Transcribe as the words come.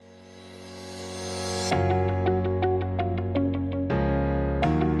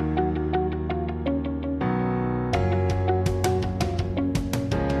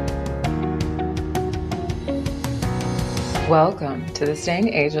Welcome to the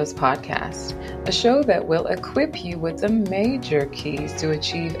Staying Ageless podcast, a show that will equip you with the major keys to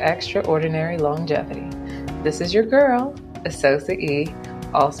achieve extraordinary longevity. This is your girl, Asosa E,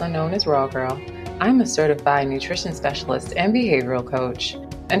 also known as Raw Girl. I'm a certified nutrition specialist and behavioral coach.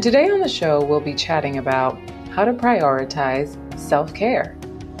 And today on the show, we'll be chatting about how to prioritize self-care.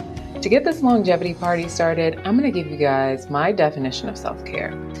 To get this longevity party started, I'm going to give you guys my definition of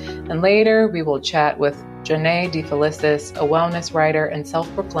self-care. And later, we will chat with Janae DeFelicis, a wellness writer and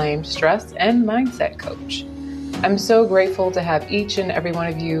self-proclaimed stress and mindset coach. I'm so grateful to have each and every one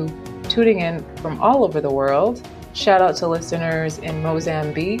of you tuning in from all over the world. Shout out to listeners in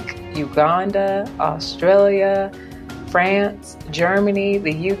Mozambique, Uganda, Australia, France, Germany,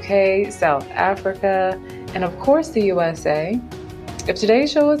 the UK, South Africa, and of course the USA. If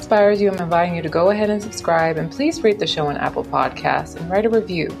today's show inspires you, I'm inviting you to go ahead and subscribe, and please rate the show on Apple Podcasts and write a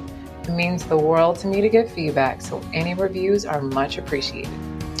review. It means the world to me to get feedback, so any reviews are much appreciated.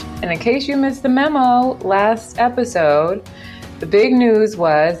 And in case you missed the memo last episode, the big news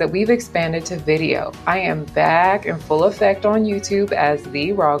was that we've expanded to video. I am back in full effect on YouTube as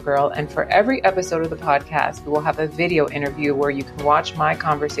The Raw Girl, and for every episode of the podcast, we will have a video interview where you can watch my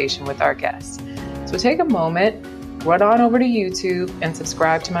conversation with our guests. So take a moment, run on over to YouTube and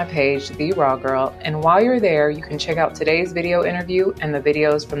subscribe to my page, The Raw Girl. And while you're there, you can check out today's video interview and the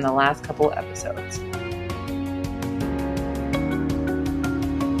videos from the last couple episodes.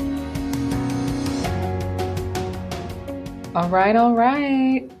 All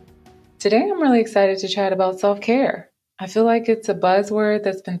right. Today, I'm really excited to chat about self-care. I feel like it's a buzzword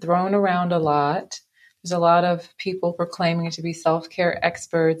that's been thrown around a lot. There's a lot of people proclaiming to be self-care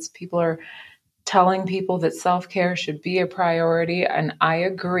experts. People are telling people that self-care should be a priority, and I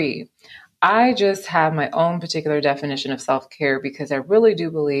agree. I just have my own particular definition of self-care because I really do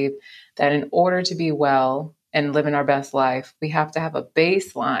believe that in order to be well and live in our best life, we have to have a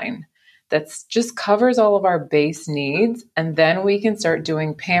baseline that just covers all of our base needs, and then we can start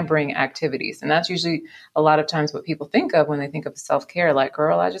doing pampering activities. And that's usually a lot of times what people think of when they think of self-care, like,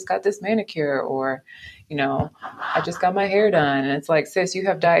 girl, I just got this manicure, or, I just got my hair done. And it's like, sis, you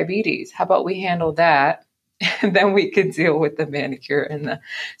have diabetes. How about we handle that? And then we can deal with the manicure.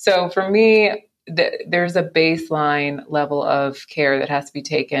 So for me, there's a baseline level of care that has to be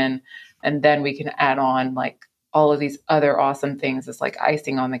taken. And then we can add on like all of these other awesome things as like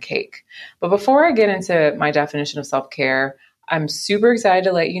icing on the cake. But before I get into my definition of self-care, I'm super excited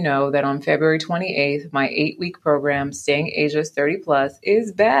to let you know that on February 28th, my 8-week program, Staying Ageless 30 Plus,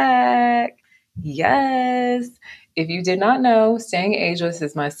 is back. Yes. If you did not know, Staying Ageless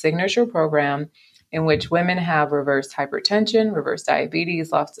is my signature program in which women have reversed hypertension, reversed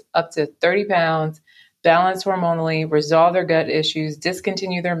diabetes, lost up to 30 pounds, balance hormonally, resolve their gut issues,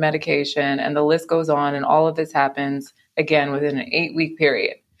 discontinue their medication, and the list goes on. And all of this happens, again, within an 8-week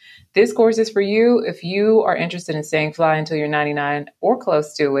period. This course is for you if you are interested in staying fly until you're 99 or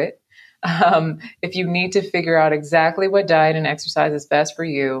close to it. If you need to figure out exactly what diet and exercise is best for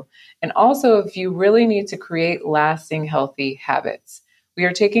you. And also if you really need to create lasting healthy habits. We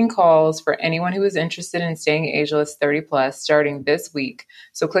are taking calls for anyone who is interested in Staying Ageless 30 Plus starting this week.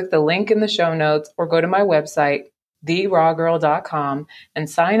 So click the link in the show notes or go to my website, therawgirl.com, and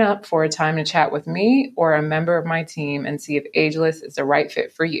sign up for a time to chat with me or a member of my team and see if Ageless is the right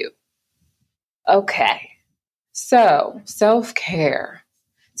fit for you. Okay, so self-care.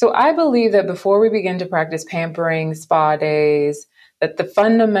 So I believe that before we begin to practice pampering, spa days, that the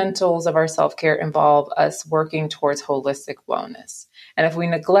fundamentals of our self-care involve us working towards holistic wellness. And if we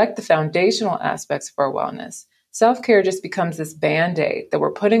neglect the foundational aspects of our wellness, self-care just becomes this Band-Aid that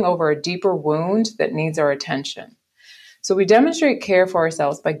we're putting over a deeper wound that needs our attention. So we demonstrate care for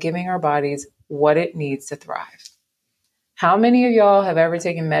ourselves by giving our bodies what it needs to thrive. How many of y'all have ever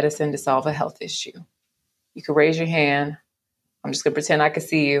taken medicine to solve a health issue? You can raise your hand. I'm just going to pretend I can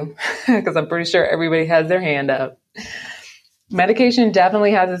see you because I'm pretty sure everybody has their hand up. Medication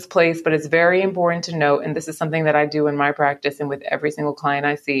definitely has its place, but it's very important to note, and this is something that I do in my practice and with every single client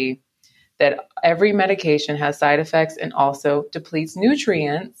I see, that every medication has side effects and also depletes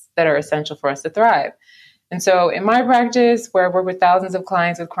nutrients that are essential for us to thrive. And so in my practice, where I work with thousands of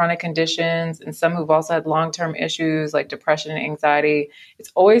clients with chronic conditions and some who've also had long-term issues like depression and anxiety,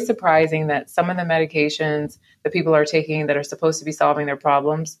 it's always surprising that some of the medications that people are taking that are supposed to be solving their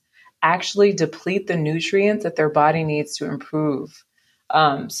problems actually deplete the nutrients that their body needs to improve.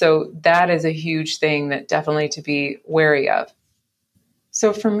 So that is a huge thing that definitely to be wary of.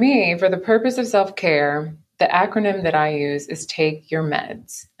 So for me, for the purpose of self-care, the acronym that I use is Take Your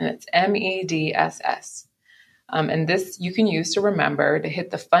Meds, and it's MEDSS. And this you can use to remember to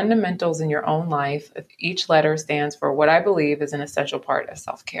hit the fundamentals in your own life. Each letter stands for what I believe is an essential part of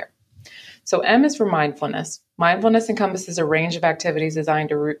self-care. So M is for mindfulness. Mindfulness encompasses a range of activities designed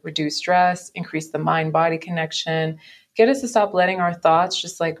to reduce stress, increase the mind-body connection, get us to stop letting our thoughts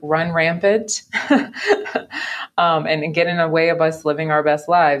just like run rampant and get in the way of us living our best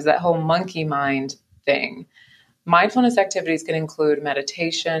lives, that whole monkey mind thing. Mindfulness activities can include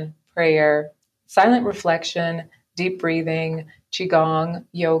meditation, prayer, silent reflection, deep breathing, qigong,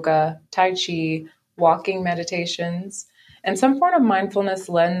 yoga, tai chi, walking meditations. And some form of mindfulness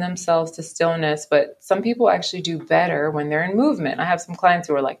lend themselves to stillness, but some people actually do better when they're in movement. I have some clients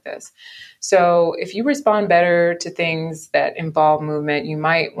who are like this. So if you respond better to things that involve movement, you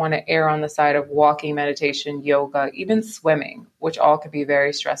might want to err on the side of walking, meditation, yoga, even swimming, which all could be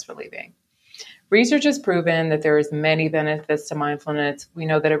very stress relieving. Research has proven that there is many benefits to mindfulness. We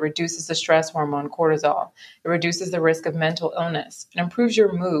know that it reduces the stress hormone cortisol. It reduces the risk of mental illness. It improves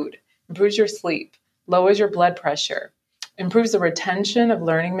your mood, improves your sleep, lowers your blood pressure, improves the retention of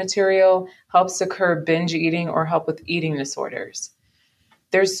learning material, helps to curb binge eating or help with eating disorders.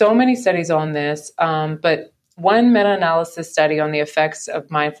 There's so many studies on this, but one meta-analysis study on the effects of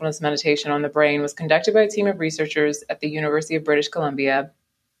mindfulness meditation on the brain was conducted by a team of researchers at the University of British Columbia.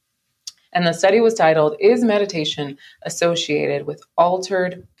 And the study was titled, "Is Meditation Associated with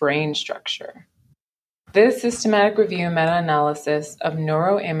Altered Brain Structure?" This systematic review and meta-analysis of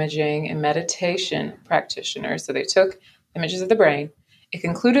neuroimaging and meditation practitioners, so they took images of the brain, it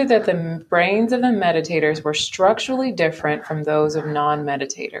concluded that the brains of the meditators were structurally different from those of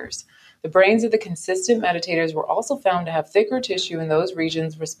non-meditators. The brains of the consistent meditators were also found to have thicker tissue in those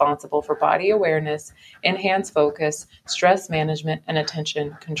regions responsible for body awareness, enhanced focus, stress management, and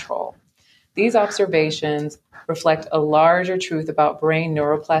attention control. These observations reflect a larger truth about brain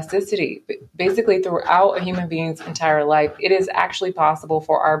neuroplasticity. Basically, throughout a human being's entire life, it is actually possible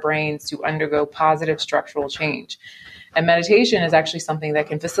for our brains to undergo positive structural change. And meditation is actually something that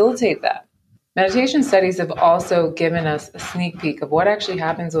can facilitate that. Meditation studies have also given us a sneak peek of what actually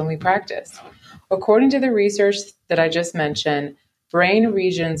happens when we practice. According to the research that I just mentioned, brain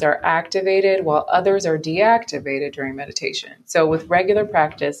regions are activated while others are deactivated during meditation. So with regular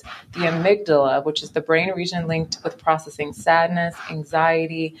practice, the amygdala, which is the brain region linked with processing sadness,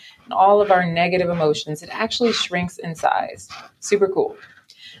 anxiety, and all of our negative emotions, it actually shrinks in size. Super cool.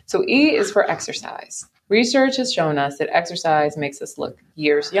 So E is for exercise. Research has shown us that exercise makes us look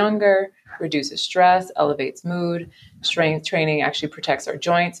years younger, reduces stress, elevates mood. Strength training actually protects our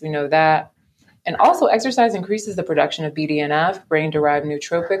joints. We know that. And also exercise increases the production of BDNF, brain-derived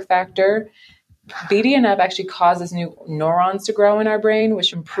neurotrophic factor. BDNF actually causes new neurons to grow in our brain,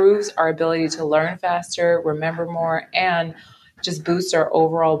 which improves our ability to learn faster, remember more, and just boosts our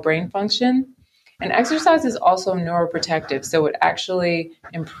overall brain function. And exercise is also neuroprotective, so it actually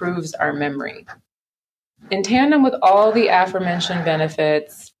improves our memory. In tandem with all the aforementioned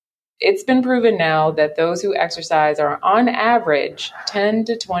benefits, it's been proven now that those who exercise are on average 10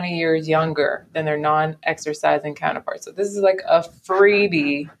 to 20 years younger than their non-exercising counterparts. So this is like a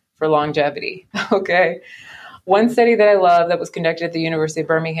freebie for longevity, okay? One study that I love that was conducted at the University of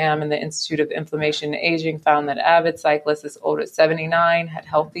Birmingham and the Institute of Inflammation and Aging found that avid cyclists as old as 79 had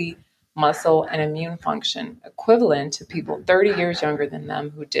healthy muscle and immune function equivalent to people 30 years younger than them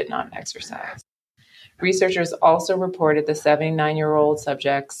who did not exercise. Researchers also reported the 79-year-old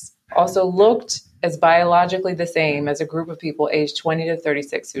subjects also looked as biologically the same as a group of people aged 20 to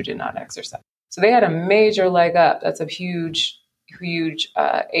 36 who did not exercise. So they had a major leg up. That's a huge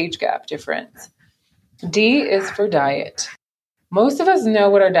age gap difference. D is for diet. Most of us know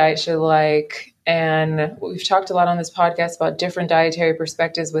what our diet should like, and we've talked a lot on this podcast about different dietary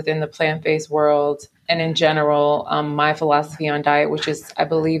perspectives within the plant-based world and in general, my philosophy on diet, which is I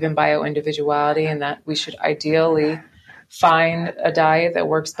believe in bio-individuality and that we should ideally find a diet that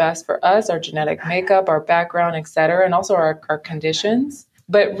works best for us, our genetic makeup, our background, et cetera, and also our conditions.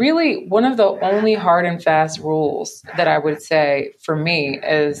 But really, one of the only hard and fast rules that I would say for me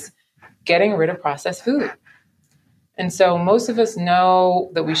is getting rid of processed food. And so most of us know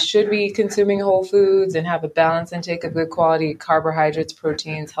that we should be consuming whole foods and have a balanced intake of good quality carbohydrates,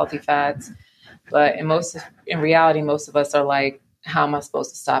 proteins, healthy fats. But in reality, most of us are like, how am I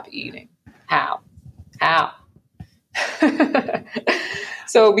supposed to stop eating? How?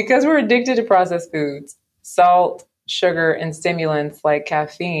 So because we're addicted to processed foods, salt, sugar, and stimulants like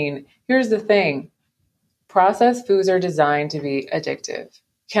caffeine, here's the thing. Processed foods are designed to be addictive.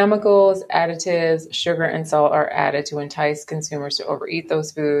 Chemicals, additives, sugar, and salt are added to entice consumers to overeat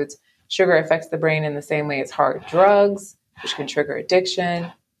those foods. Sugar affects the brain in the same way as hard drugs, which can trigger addiction.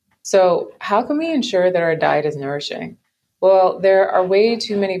 So, how can we ensure that our diet is nourishing? Well, there are way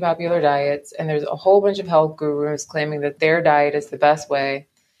too many popular diets, and there's a whole bunch of health gurus claiming that their diet is the best way.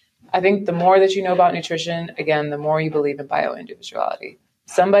 I think the more that you know about nutrition, again, the more you believe in bioindividuality.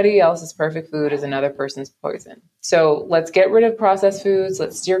 Somebody else's perfect food is another person's poison. So let's get rid of processed foods.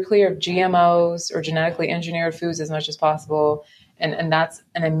 Let's steer clear of GMOs or genetically engineered foods as much as possible. And that's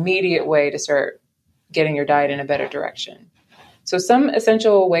an immediate way to start getting your diet in a better direction. So some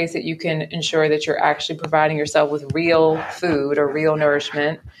essential ways that you can ensure that you're actually providing yourself with real food or real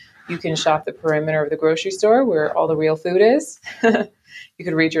nourishment. You can shop the perimeter of the grocery store where all the real food is. You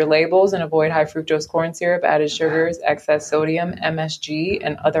could read your labels and avoid high fructose corn syrup, added sugars, excess sodium, MSG,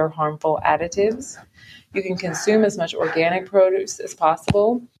 and other harmful additives. You can consume as much organic produce as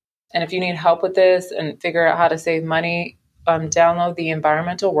possible. And if you need help with this and figure out how to save money, download the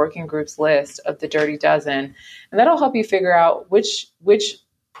Environmental Working Group's list of the Dirty Dozen, and that'll help you figure out which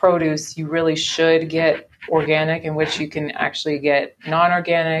produce you really should get organic and which you can actually get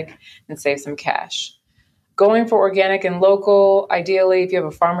non-organic and save some cash. Going for organic and local, ideally, if you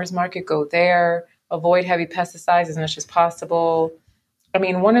have a farmer's market, go there. Avoid heavy pesticides as much as possible. I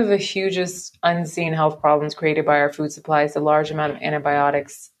mean, one of the hugest unseen health problems created by our food supply is the large amount of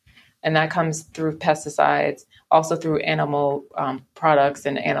antibiotics, and that comes through pesticides, also through animal products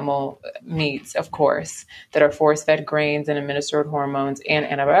and animal meats, of course, that are force-fed grains and administered hormones and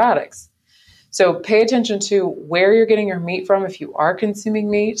antibiotics. So pay attention to where you're getting your meat from if you are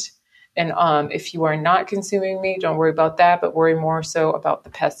consuming meat. And if you are not consuming meat, don't worry about that, but worry more so about the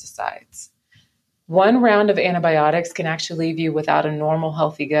pesticides. One round of antibiotics can actually leave you without a normal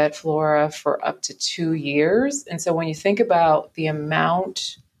healthy gut flora for up to 2 years. And so when you think about the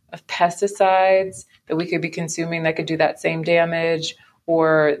amount of pesticides that we could be consuming that could do that same damage,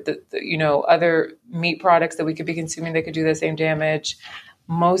 or the other meat products that we could be consuming that could do the same damage,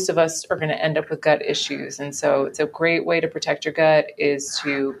 most of us are going to end up with gut issues. And so it's a great way to protect your gut is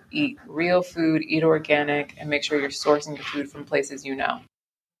to eat real food, eat organic, and make sure you're sourcing your food from places you know.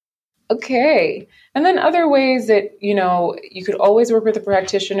 Okay. And then other ways that, you could always work with a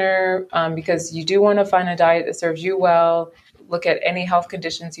practitioner because you do want to find a diet that serves you well. Look at any health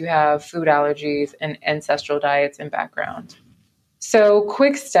conditions you have, food allergies, and ancestral diets and background. So,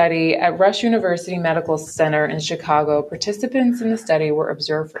 quick study at Rush University Medical Center in Chicago. Participants in the study were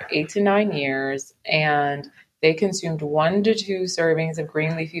observed for 8 to 9 years, and they consumed 1 to 2 servings of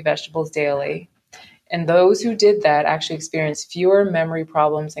green leafy vegetables daily. And those who did that actually experienced fewer memory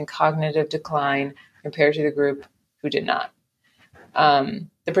problems and cognitive decline compared to the group who did not.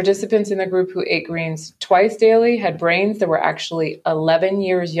 The participants in the group who ate greens twice daily had brains that were actually 11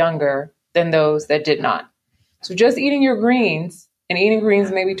 years younger than those that did not. So just eating your greens and eating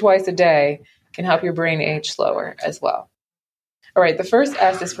greens maybe twice a day can help your brain age slower as well. All right, the first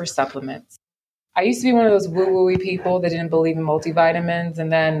S is for supplements. I used to be one of those woo-woo-y people that didn't believe in multivitamins.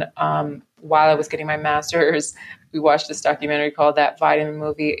 And then while I was getting my master's, we watched this documentary called That Vitamin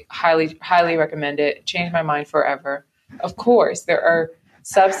Movie. Highly, highly recommend it. It changed my mind forever. Of course, there are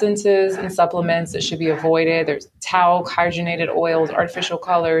substances and supplements that should be avoided. There's talc, hydrogenated oils, artificial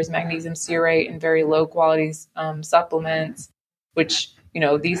colors, magnesium stearate, and very low quality supplements, which,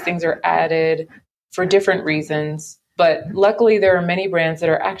 these things are added for different reasons. But luckily, there are many brands that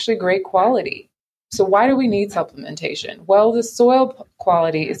are actually great quality. So why do we need supplementation? Well, the soil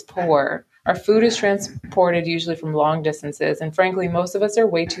quality is poor. Our food is transported usually from long distances. And frankly, most of us are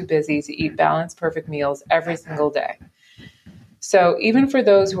way too busy to eat balanced, perfect meals every single day. So even for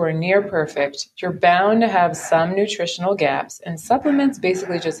those who are near perfect, you're bound to have some nutritional gaps, and supplements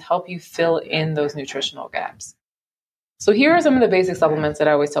basically just help you fill in those nutritional gaps. So here are some of the basic supplements that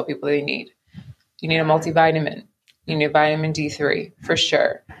I always tell people they need. You need a multivitamin. You need vitamin D3 for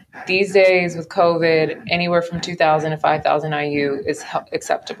sure. These days with COVID, anywhere from 2,000 to 5,000 IU is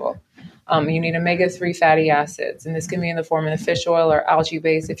acceptable. You need omega-3 fatty acids, and this can be in the form of the fish oil or algae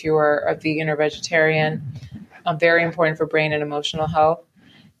base if you are a vegan or vegetarian. Very important for brain and emotional health.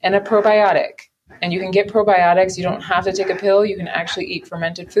 And a probiotic. And you can get probiotics. You don't have to take a pill. You can actually eat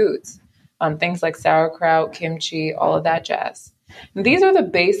fermented foods. Things like sauerkraut, kimchi, all of that jazz. And these are the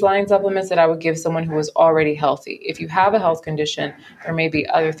baseline supplements that I would give someone who is already healthy. If you have a health condition, there may be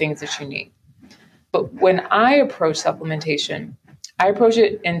other things that you need. But when I approach supplementation, I approach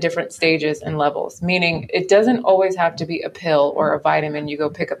it in different stages and levels, meaning it doesn't always have to be a pill or a vitamin you go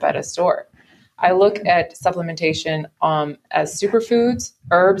pick up at a store. I look at supplementation as superfoods,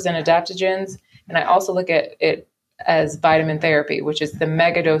 herbs, and adaptogens, and I also look at it as vitamin therapy, which is the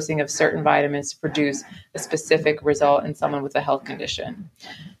mega dosing of certain vitamins to produce a specific result in someone with a health condition.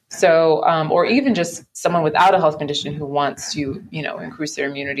 So, or even just someone without a health condition who wants to, increase their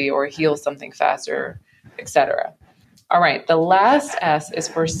immunity or heal something faster, etc. All right, the last S is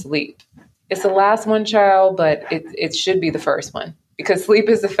for sleep. It's the last one, child, but it should be the first one because sleep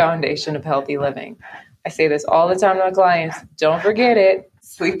is the foundation of healthy living. I say this all the time to my clients. Don't forget it.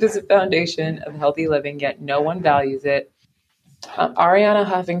 Sleep is the foundation of healthy living, yet no one values it. Arianna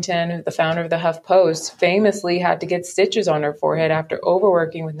Huffington, the founder of the HuffPost, famously had to get stitches on her forehead after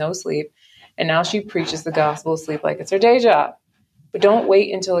overworking with no sleep, and now she preaches the gospel of sleep like it's her day job. But don't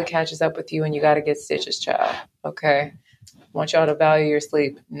wait until it catches up with you and you got to get stitches, child. Okay? I want y'all to value your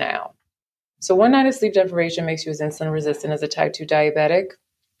sleep now. So 1 night of sleep deprivation makes you as insulin resistant as a type 2 diabetic.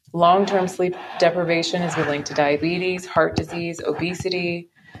 Long-term sleep deprivation is linked to diabetes, heart disease, obesity.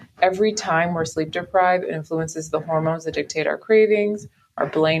 Every time we're sleep deprived, it influences the hormones that dictate our cravings. Our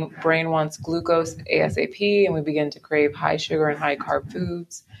brain wants glucose ASAP, and we begin to crave high sugar and high carb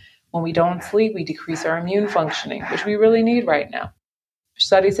foods. When we don't sleep, we decrease our immune functioning, which we really need right now.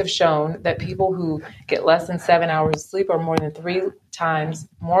 Studies have shown that people who get less than 7 hours of sleep are more than 3 times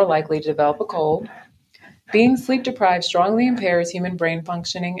more likely to develop a cold. Being sleep deprived strongly impairs human brain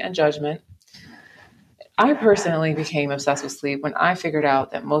functioning and judgment. I personally became obsessed with sleep when I figured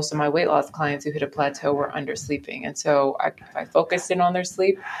out that most of my weight loss clients who hit a plateau were undersleeping. And so if I focused in on their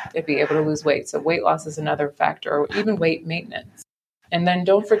sleep, they'd be able to lose weight. So weight loss is another factor, or even weight maintenance. And then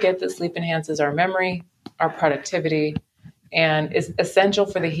don't forget that sleep enhances our memory, our productivity, and is essential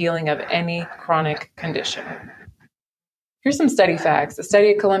for the healing of any chronic condition. Here's some study facts. A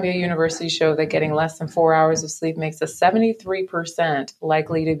study at Columbia University showed that getting less than 4 hours of sleep makes us 73%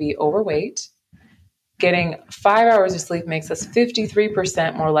 likely to be overweight. Getting 5 hours of sleep makes us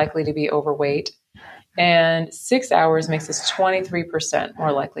 53% more likely to be overweight. And 6 hours makes us 23%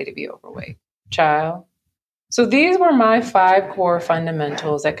 more likely to be overweight. Child. So these were my 5 core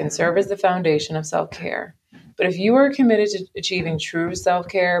fundamentals that can serve as the foundation of self-care. But if you are committed to achieving true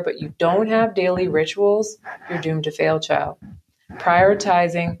self-care, but you don't have daily rituals, you're doomed to fail, child.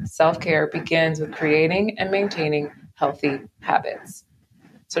 Prioritizing self-care begins with creating and maintaining healthy habits.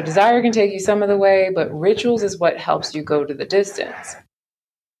 So desire can take you some of the way, but rituals is what helps you go to the distance.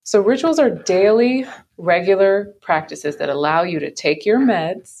 So rituals are daily, regular practices that allow you to take your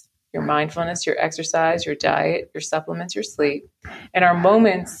meds, your mindfulness, your exercise, your diet, your supplements, your sleep, and are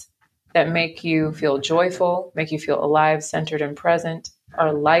moments that make you feel joyful, make you feel alive, centered, and present,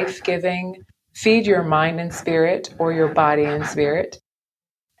 are life-giving, feed your mind and spirit or your body and spirit,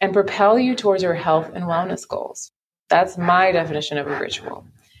 and propel you towards your health and wellness goals. That's my definition of a ritual.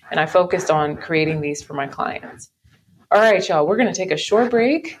 And I focused on creating these for my clients. All right, y'all, we're going to take a short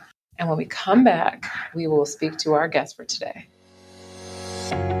break. And when we come back, we will speak to our guest for today.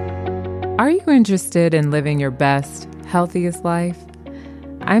 Are you interested in living your best, healthiest life?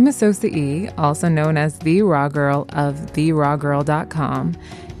 I'm Asosa E., also known as The Raw Girl of TheRawGirl.com,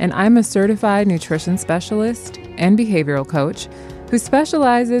 and I'm a certified nutrition specialist and behavioral coach who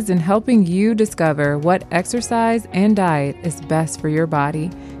specializes in helping you discover what exercise and diet is best for your body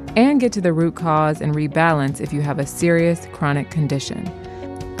and get to the root cause and rebalance if you have a serious chronic condition.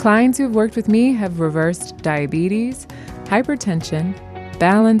 Clients who've worked with me have reversed diabetes, hypertension,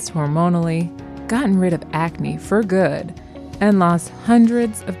 balanced hormonally, gotten rid of acne for good, and lost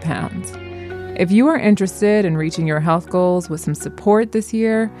hundreds of pounds. If you are interested in reaching your health goals with some support this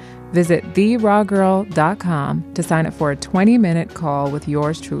year, visit TheRawGirl.com to sign up for a 20-minute call with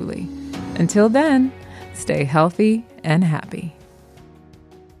yours truly. Until then, stay healthy and happy.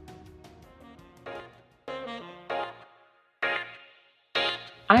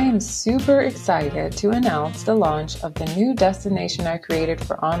 I am super excited to announce the launch of the new destination I created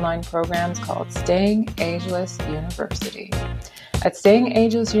for online programs called Staying Ageless University. At Staying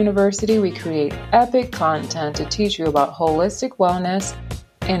Ageless University, we create epic content to teach you about holistic wellness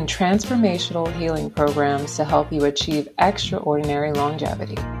and transformational healing programs to help you achieve extraordinary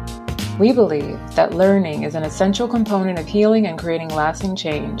longevity. We believe that learning is an essential component of healing and creating lasting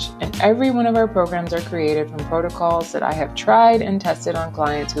change, and every one of our programs are created from protocols that I have tried and tested on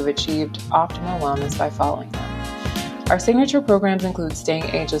clients who have achieved optimal wellness by following them. Our signature programs include Staying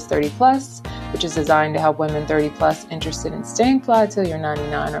Ageless 30 Plus, which is designed to help women 30 plus interested in staying fly till you're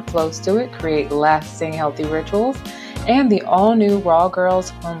 99 or close to it create lasting healthy rituals, and the all-new Raw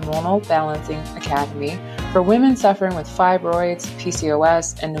Girls Hormonal Balancing Academy for women suffering with fibroids,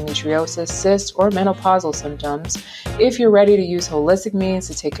 PCOS, endometriosis, cysts, or menopausal symptoms if you're ready to use holistic means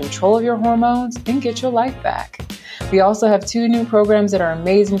to take control of your hormones and get your life back. We also have 2 new programs that are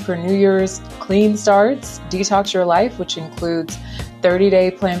amazing for New Year's clean starts, Detox Your Life, which includes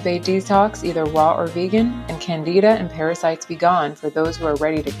 30-day plant-based detox, either raw or vegan, and Candida and Parasites Be Gone for those who are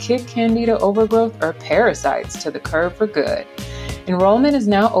ready to kick Candida overgrowth or parasites to the curb for good. Enrollment is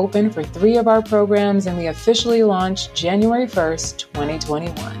now open for 3 of our programs, and we officially launched January 1st,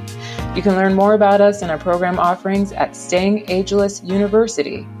 2021. You can learn more about us and our program offerings at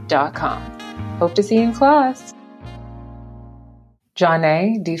stayingagelessuniversity.com. Hope to see you in class.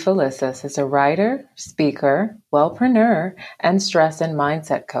 Janae DeFelicis is a writer, speaker, wellpreneur, and stress and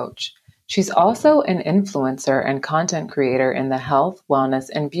mindset coach. She's also an influencer and content creator in the health, wellness,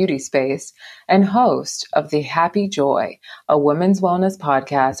 and beauty space, and host of The Happy Joy, a women's wellness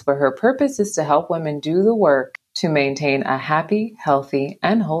podcast where her purpose is to help women do the work to maintain a happy, healthy,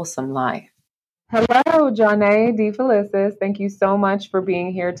 and wholesome life. Hello, Janae DeFelicis. Thank you so much for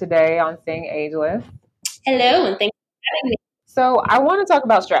being here today on Staying Ageless. Hello, and thank you for having me. So I want to talk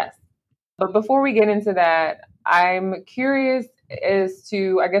about stress. But before we get into that, I'm curious as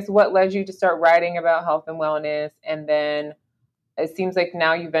to, I guess, what led you to start writing about health and wellness. And then it seems like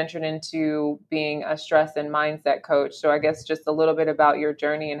now you ventured into being a stress and mindset coach. So I guess just a little bit about your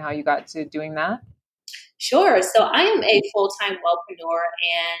journey and how you got to doing that. Sure. So I am a full-time wellpreneur,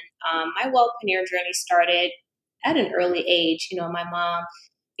 and my wellpreneur journey started at an early age. My mom,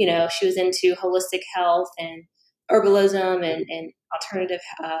 she was into holistic health and herbalism and alternative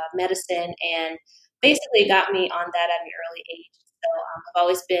medicine, and basically got me on that at an early age. So I've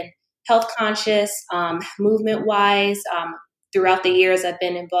always been health conscious, movement-wise. Throughout the years, I've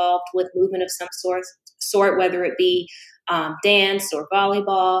been involved with movement of some sort, whether it be dance or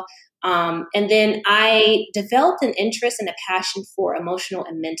volleyball. And then I developed an interest and a passion for emotional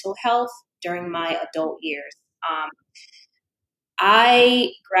and mental health during my adult years.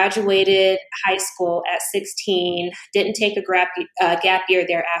 I graduated high school at 16, didn't take a gap year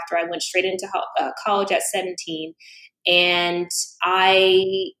thereafter. I went straight into college at 17, and I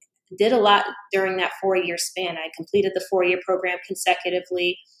did a lot during that 4-year span. I completed the 4-year program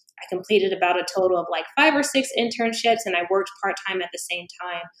consecutively. I completed about a total of like 5 or 6 internships, and I worked part-time at the same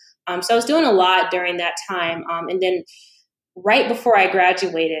time. So I was doing a lot during that time. And then right before I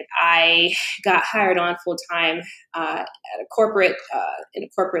graduated, I got hired on full-time at a corporate in a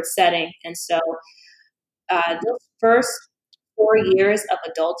corporate setting. And so those first 4 years of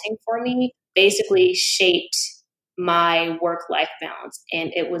adulting for me basically shaped my work-life balance.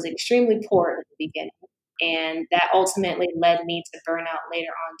 And it was extremely poor at the beginning. And that ultimately led me to burnout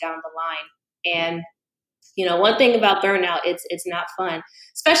later on down the line. And one thing about burnout, it's not fun,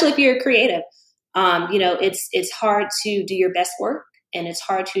 especially if you're creative. It's hard to do your best work, and it's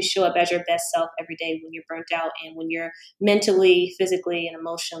hard to show up as your best self every day when you're burnt out and when you're mentally, physically, and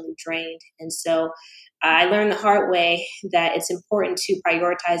emotionally drained. And so I learned the hard way that it's important to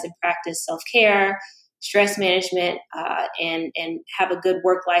prioritize and practice self-care, stress management, and have a good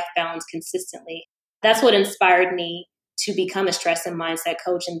work-life balance consistently. That's what inspired me to become a stress and mindset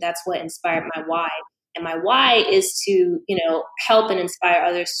coach, and that's what inspired my why. And my why is to, help and inspire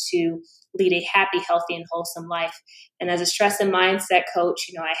others to lead a happy, healthy, and wholesome life. And as a stress and mindset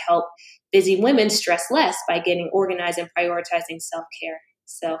coach, I help busy women stress less by getting organized and prioritizing self-care.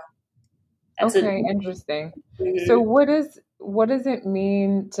 So that's interesting. Mm-hmm. So what does it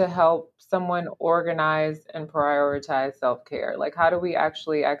mean to help someone organize and prioritize self-care? Like, how do we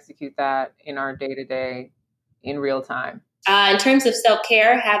actually execute that in our day-to-day in real time? In terms of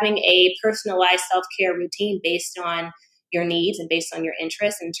self-care, having a personalized self-care routine based on your needs and based on your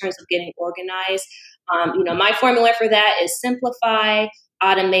interests. In terms of getting organized, my formula for that is simplify,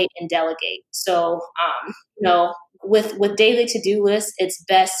 automate, and delegate. So, with daily to-do lists, it's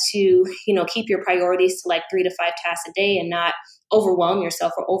best to, keep your priorities to like 3 to 5 tasks a day and not overwhelm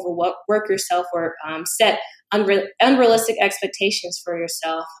yourself or overwork yourself or set unrealistic expectations for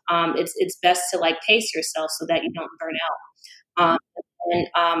yourself. It's best to like pace yourself so that you don't burn out. And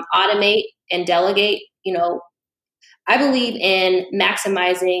automate and delegate. I believe in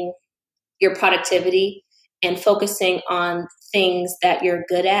maximizing your productivity and focusing on things that you're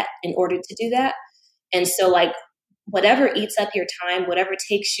good at in order to do that. And so like whatever eats up your time, whatever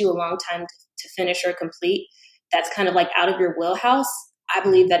takes you a long time to finish or complete, that's kind of like out of your wheelhouse. I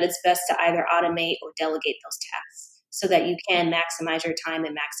believe that it's best to either automate or delegate those tasks so that you can maximize your time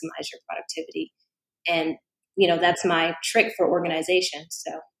and maximize your productivity. And, that's my trick for organization.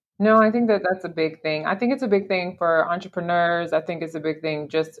 So. No, I think that's a big thing. I think it's a big thing for entrepreneurs. I think it's a big thing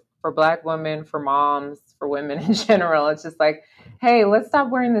just for Black women, for moms, for women in general. It's just like, hey, let's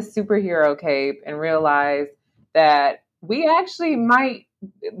stop wearing the superhero cape and realize that we actually might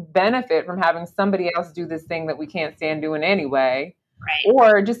benefit from having somebody else do this thing that we can't stand doing anyway. Right.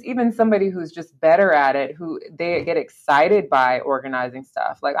 or just even somebody who's just better at it, who they get excited by organizing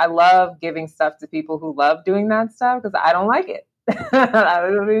stuff. Like I love giving stuff to people who love doing that stuff because I don't like it. I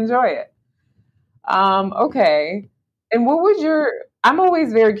really enjoy it. Okay. And what would I'm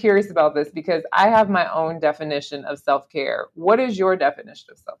always very curious about this because I have my own definition of self-care. What is your definition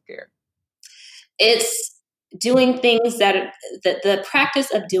of self-care? It's doing things the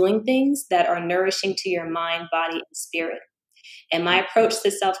practice of doing things that are nourishing to your mind, body, and spirit. And my approach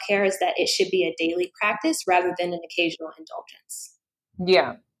to self-care is that it should be a daily practice rather than an occasional indulgence.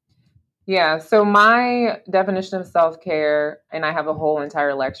 Yeah. Yeah. So my definition of self-care, and I have a whole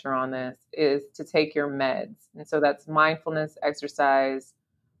entire lecture on this, is to take your meds. And so that's mindfulness, exercise,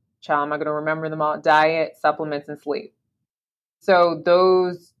 child, am I going to remember them all? Diet, supplements, and sleep. So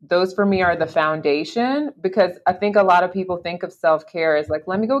those for me are the foundation, because I think a lot of people think of self-care as like,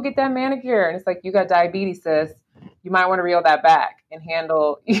 let me go get that manicure. And it's like, you got diabetes, sis. You might want to reel that back and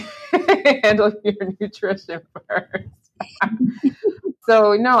handle your nutrition first.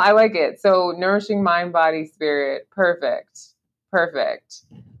 So no, I like it. So nourishing mind, body, spirit. Perfect. Perfect.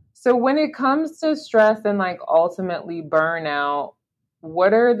 So when it comes to stress and like ultimately burnout,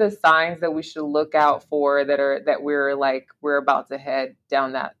 what are the signs that we should look out for that we're about to head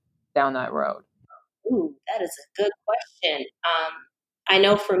down that road? Ooh, that is a good question. I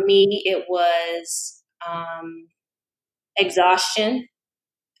know for me it was exhaustion,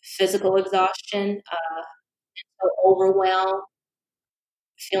 physical exhaustion, overwhelm,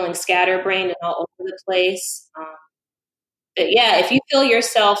 feeling scatterbrained and all over the place. But yeah, if you feel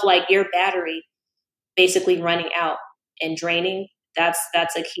yourself like your battery basically running out and draining,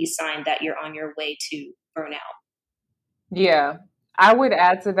 that's a key sign that you're on your way to burnout. Yeah. I would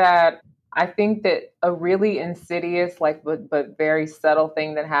add to that, I think that a really insidious, like, but very subtle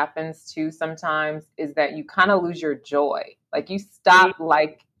thing that happens too sometimes is that you kind of lose your joy. Like you stop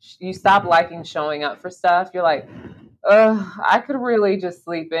liking showing up for stuff. You're like, I could really just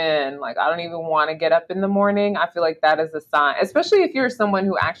sleep in. Like, I don't even want to get up in the morning. I feel like that is a sign, especially if you're someone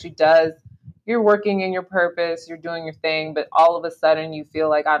who actually you're working in your purpose, you're doing your thing, but all of a sudden you feel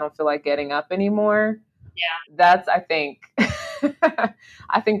like, I don't feel like getting up anymore. Yeah. That's, I think,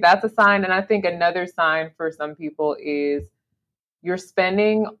 I think that's a sign. And I think another sign for some people is you're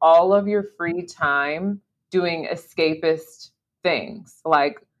spending all of your free time doing escapist things.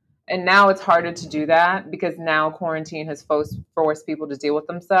 And now it's harder to do that because now quarantine has forced people to deal with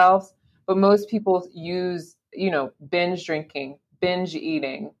themselves. But most people use, binge drinking, binge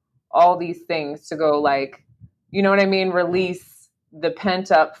eating, all these things to go release the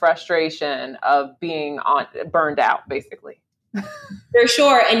pent up frustration of being burned out, basically. For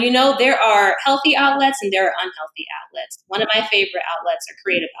sure. And there are healthy outlets and there are unhealthy outlets. One of my favorite outlets are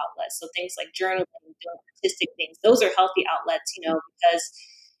creative outlets. So things like journaling, doing artistic things, those are healthy outlets, because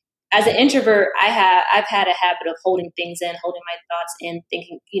as an introvert, I've had a habit of holding things in, holding my thoughts in,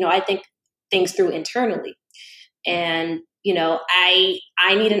 thinking, I think things through internally. And, I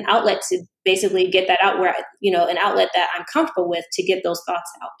need an outlet to basically get that out where, an outlet that I'm comfortable with to get those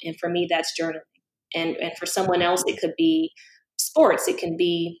thoughts out. And for me, that's journaling. And for someone else, it could be sports. It can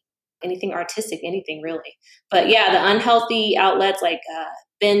be anything artistic, anything really. But yeah, the unhealthy outlets like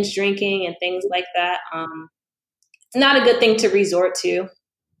binge drinking and things like that, it's not a good thing to resort to,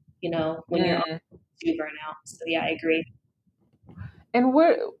 when you're on to burnout. So yeah, I agree. And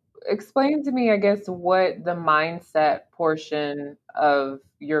explain to me, I guess, what the mindset portion of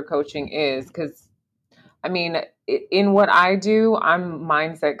your coaching is. Because, I mean, in what I do, I'm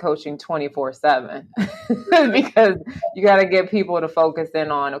mindset coaching 24/7 because you got to get people to focus in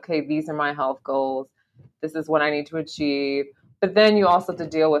on, okay, these are my health goals. This is what I need to achieve. But then you also have to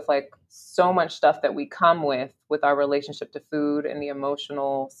deal with so much stuff that we come with our relationship to food and the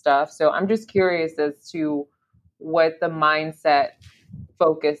emotional stuff. So I'm just curious as to what the mindset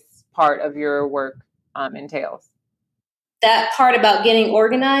focus part of your work entails. That part about getting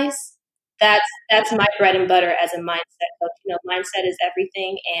organized, that's my bread and butter as a mindset coach. Mindset is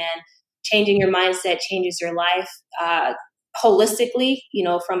everything, and changing your mindset changes your life holistically,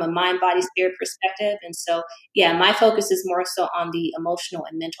 from a mind, body, spirit perspective. And so, yeah, my focus is more so on the emotional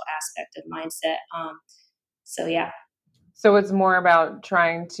and mental aspect of mindset. So, yeah. So it's more about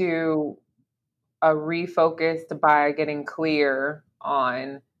trying to refocus by getting clear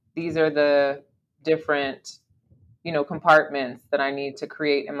on these are the different compartments that I need to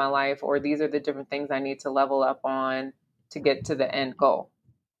create in my life, or these are the different things I need to level up on to get to the end goal.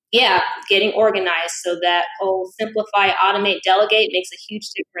 Yeah, getting organized. So that whole simplify, automate, delegate makes a huge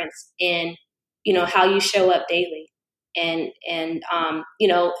difference in, how you show up daily. And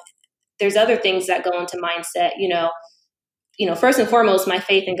there's other things that go into mindset, first and foremost, my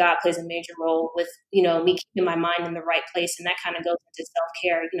faith in God plays a major role with, me keeping my mind in the right place. And that kind of goes into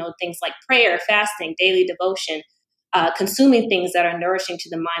self-care, things like prayer, fasting, daily devotion, consuming things that are nourishing to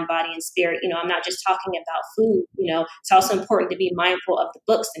the mind, body, and spirit. I'm not just talking about food. It's also important to be mindful of the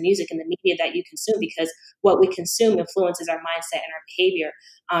books, the music, and the media that you consume, because what we consume influences our mindset and our behavior.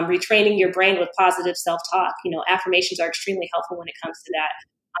 Retraining your brain with positive self-talk. Affirmations are extremely helpful when it comes to that.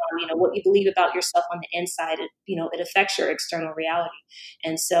 What you believe about yourself on the inside, it affects your external reality.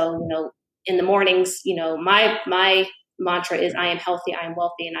 And so, in the mornings, my mantra is I am healthy, I am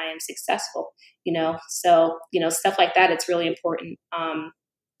wealthy, and I am successful, so, stuff like that, it's really important.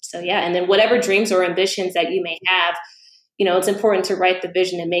 So yeah. And then whatever dreams or ambitions that you may have, it's important to write the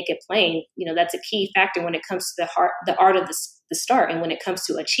vision and make it plain. That's a key factor when it comes to the art of the start. And when it comes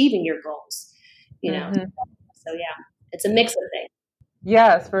to achieving your goals, Mm-hmm. So yeah, it's a mix of things.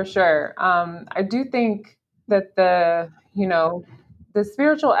 Yes, for sure. I do think that the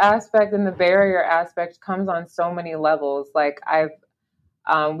spiritual aspect and the barrier aspect comes on so many levels. Like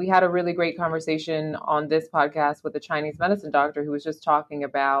we had a really great conversation on this podcast with a Chinese medicine doctor who was just talking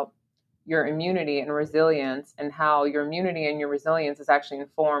about your immunity and resilience, and how your immunity and your resilience is actually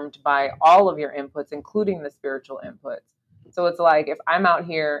informed by all of your inputs, including the spiritual inputs. So it's like, if I'm out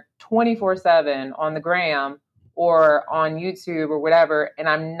here 24/7 on the gram or on YouTube or whatever, and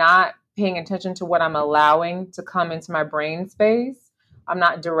I'm not paying attention to what I'm allowing to come into my brain space, I'm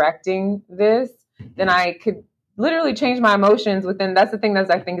not directing this, then I could literally change my emotions within. That's the thing that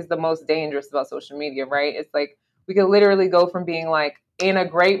I think is the most dangerous about social media, right? It's like we could literally go from being like in a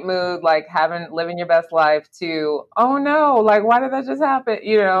great mood, like living your best life, to, oh no, like why did that just happen?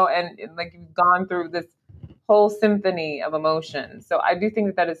 And like you've gone through this whole symphony of emotions. So I do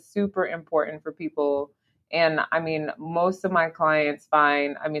think that is super important for people. And I mean, most of my clients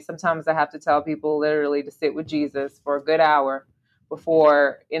sometimes I have to tell people literally to sit with Jesus for a good hour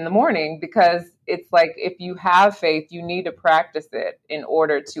before in the morning, because it's like, if you have faith, you need to practice it in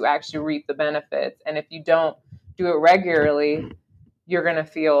order to actually reap the benefits. And if you don't do it regularly, you're going to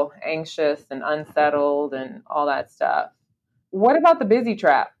feel anxious and unsettled and all that stuff. What about the busy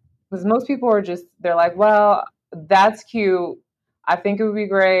trap? Because most people they're like, well, that's cute. I think it would be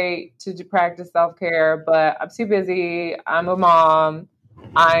great to practice self-care, but I'm too busy. I'm a mom.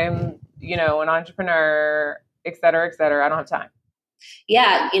 I'm, an entrepreneur, et cetera, et cetera. I don't have time.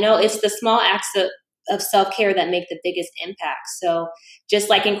 Yeah. It's the small acts of self-care that make the biggest impact. So just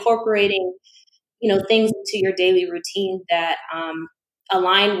like incorporating, things into your daily routine that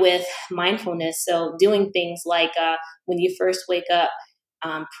align with mindfulness. So doing things like when you first wake up,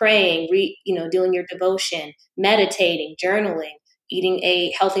 praying, doing your devotion, meditating, journaling, eating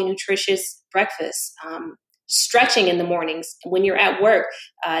a healthy, nutritious breakfast, stretching in the mornings when you're at work,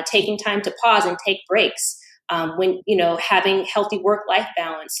 taking time to pause and take breaks. When, having healthy work-life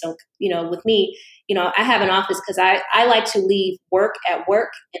balance. So, with me, I have an office because I like to leave work at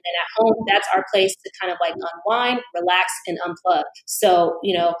work, and then at home, that's our place to kind of like unwind, relax, and unplug. So,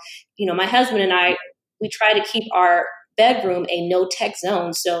 my husband and I, we try to keep our bedroom a no tech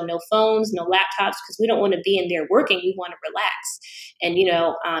zone. So no phones, no laptops, because we don't want to be in there working. We want to relax. And,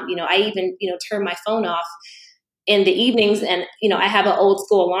 I even, turn my phone off in the evenings, and I have an old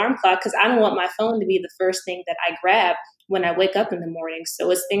school alarm clock because I don't want my phone to be the first thing that I grab when I wake up in the morning.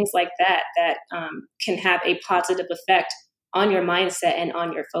 So it's things like that can have a positive effect on your mindset and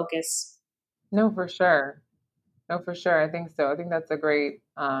on your focus. No, for sure. I think so. I think that's a great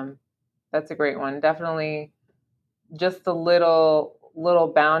one. Definitely, just the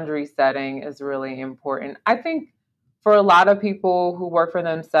little boundary setting is really important. I think for a lot of people who work for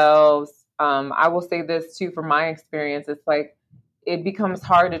themselves, I will say this too, from my experience, it's like it becomes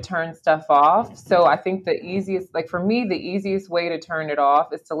hard to turn stuff off. So I think the easiest way to turn it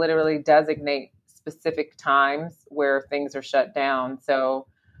off is to literally designate specific times where things are shut down. So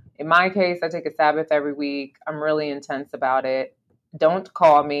in my case, I take a Sabbath every week. I'm really intense about it. Don't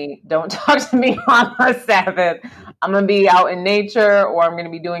call me. Don't talk to me on a Sabbath. I'm going to be out in nature, or I'm going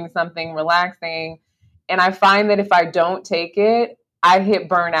to be doing something relaxing. And I find that if I don't take it, I hit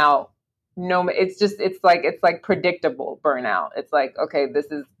burnout. No, it's like predictable burnout. It's like, okay,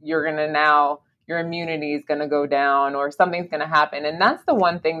 your immunity is going to go down, or something's going to happen. And that's the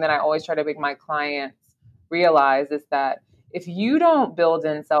one thing that I always try to make my clients realize, is that if you don't build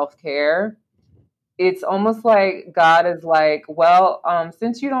in self-care, it's almost like God is like, well,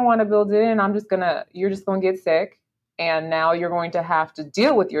 since you don't want to build it in, you're just going to get sick. And now you're going to have to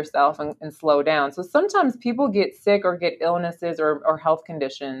deal with yourself and slow down. So sometimes people get sick or get illnesses or health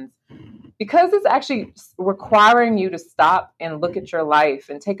conditions because it's actually requiring you to stop and look at your life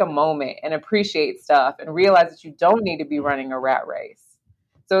and take a moment and appreciate stuff and realize that you don't need to be running a rat race.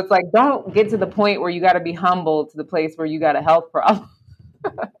 So it's like, don't get to the point where you got to be humbled to the place where you got a health problem.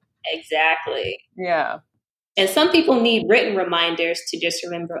 Exactly. Yeah. And some people need written reminders to just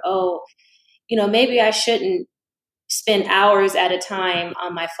remember, oh, maybe I shouldn't spend hours at a time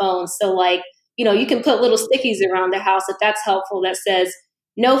on my phone. So like, you can put little stickies around the house if that's helpful that says,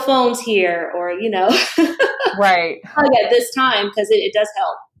 no phones here, or, right. at this time, because it does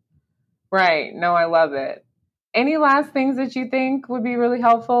help. Right. No, I love it. Any last things that you think would be really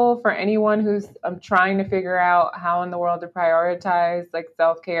helpful for anyone who's trying to figure out how in the world to prioritize like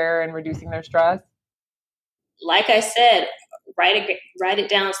self-care and reducing their stress? Like I said, write it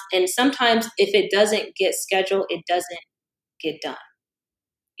down. And sometimes if it doesn't get scheduled, it doesn't get done.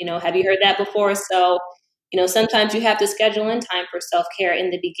 Have you heard that before? So, sometimes you have to schedule in time for self-care in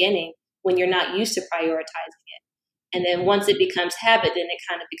the beginning when you're not used to prioritizing it. And then once it becomes habit, then it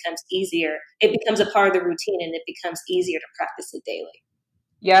kind of becomes easier. It becomes a part of the routine and it becomes easier to practice it daily.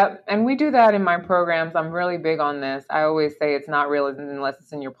 Yep. And we do that in my programs. I'm really big on this. I always say it's not real unless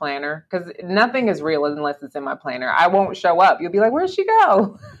it's in your planner, because nothing is real unless it's in my planner. I won't show up. You'll be like, where'd she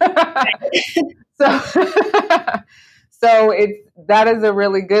go? So that is a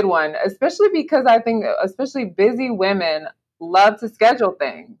really good one, especially because I think especially busy women love to schedule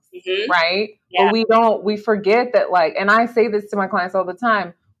things, right? Yeah. But we forget that, like, and I say this to my clients all the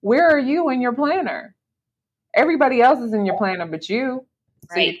time, where are you in your planner? Everybody else is in your planner but you.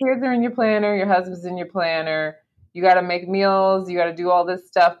 So right. Your kids are in your planner, your husband's in your planner, you got to make meals, you got to do all this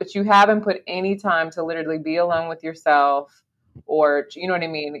stuff, but you haven't put any time to literally be alone with yourself, or, you know what I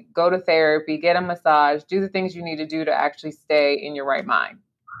mean? Go to therapy, get a massage, do the things you need to do to actually stay in your right mind.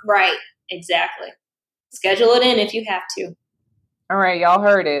 Right. Exactly. Schedule it in if you have to. All right. Y'all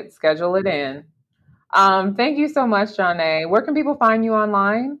heard it. Schedule it in. Thank you so much, Janae. Where can people find you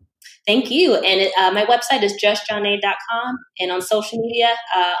online? Thank you. And my website is justjanae.com. And on social media,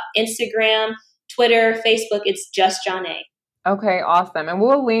 Instagram, Twitter, Facebook, it's just Janae. Okay, awesome. And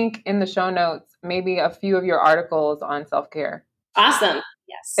we'll link in the show notes maybe a few of your articles on self-care. Awesome.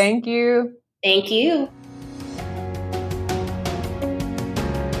 Yes. Thank you. Thank you.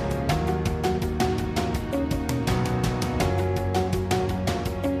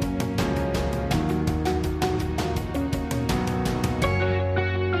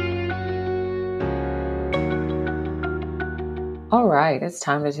 All right, it's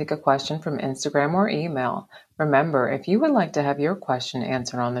time to take a question from Instagram or email. Remember, if you would like to have your question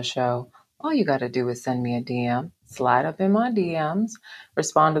answered on the show, all you got to do is send me a DM, slide up in my DMs,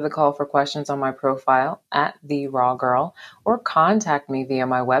 respond to the call for questions on my profile at The Raw Girl, or contact me via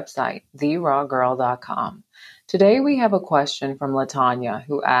my website, therawgirl.com. Today we have a question from Latanya,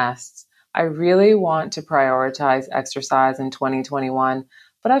 who asks, I really want to prioritize exercise in 2021,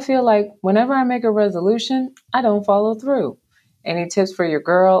 but I feel like whenever I make a resolution, I don't follow through. Any tips for your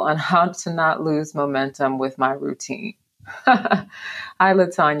girl on how to not lose momentum with my routine? Hi,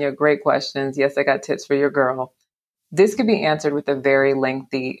 Latanya. Great questions. Yes, I got tips for your girl. This could be answered with a very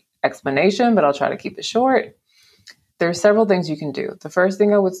lengthy explanation, but I'll try to keep it short. There are several things you can do. The first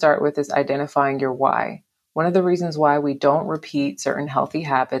thing I would start with is identifying your why. One of the reasons why we don't repeat certain healthy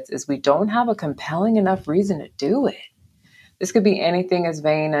habits is we don't have a compelling enough reason to do it. This could be anything as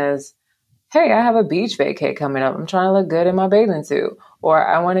vain as, hey, I have a beach vacay coming up. I'm trying to look good in my bathing suit. Or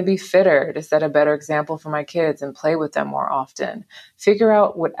I want to be fitter to set a better example for my kids and play with them more often. Figure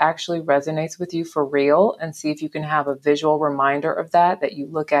out what actually resonates with you for real and see if you can have a visual reminder of that you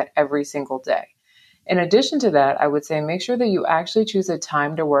look at every single day. In addition to that, I would say make sure that you actually choose a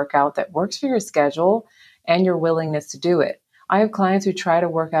time to work out that works for your schedule and your willingness to do it. I have clients who try to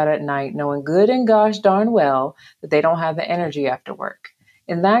work out at night knowing good and gosh darn well that they don't have the energy after work.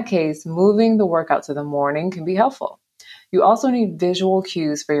 In that case, moving the workout to the morning can be helpful. You also need visual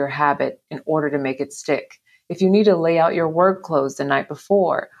cues for your habit in order to make it stick. If you need to lay out your work clothes the night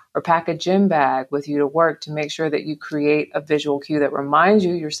before or pack a gym bag with you to work to make sure that you create a visual cue that reminds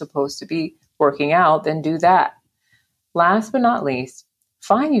you you're supposed to be working out, then do that. Last but not least,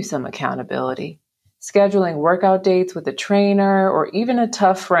 find you some accountability. Scheduling workout dates with a trainer or even a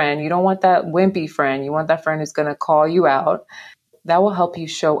tough friend. You don't want that wimpy friend. You want that friend who's going to call you out. That will help you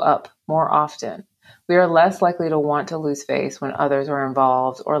show up more often. We are less likely to want to lose face when others are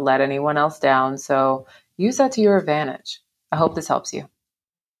involved or let anyone else down, so use that to your advantage. I hope this helps you.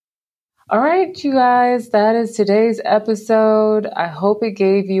 All right, you guys, that is today's episode. I hope it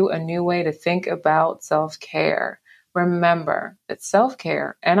gave you a new way to think about self-care. Remember that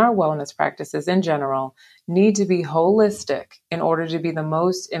self-care and our wellness practices in general need to be holistic in order to be the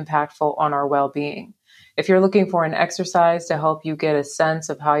most impactful on our well-being. If you're looking for an exercise to help you get a sense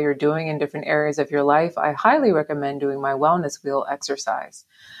of how you're doing in different areas of your life, I highly recommend doing my Wellness Wheel exercise.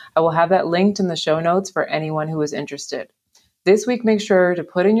 I will have that linked in the show notes for anyone who is interested. This week, make sure to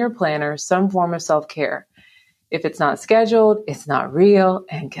put in your planner some form of self-care. If it's not scheduled, it's not real,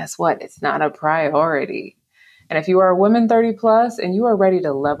 and guess what? It's not a priority. And if you are a woman 30 plus and you are ready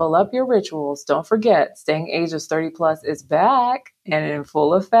to level up your rituals, don't forget, Staying Ageless 30 plus is back and in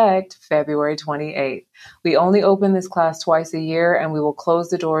full effect February 28th. We only open this class twice a year, and we will close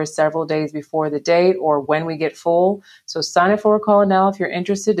the doors several days before the date or when we get full. So sign up for a call now if you're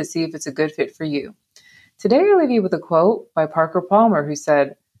interested to see if it's a good fit for you. Today, I leave you with a quote by Parker Palmer, who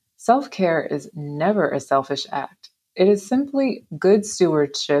said, "Self-care is never a selfish act. It is simply good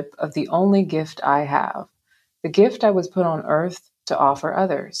stewardship of the only gift I have. The gift I was put on earth to offer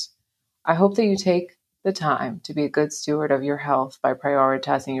others." I hope that you take the time to be a good steward of your health by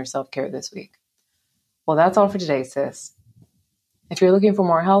prioritizing your self-care this week. Well, that's all for today, sis. If you're looking for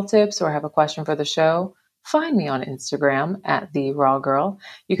more health tips or have a question for the show, find me on Instagram at TheRawGirl.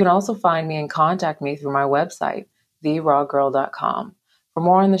 You can also find me and contact me through my website, TheRawGirl.com. For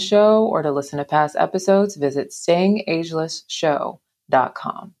more on the show or to listen to past episodes, visit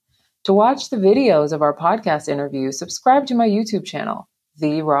StayingAgelessShow.com. To watch the videos of our podcast interviews, subscribe to my YouTube channel,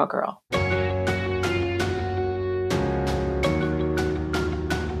 The Raw Girl.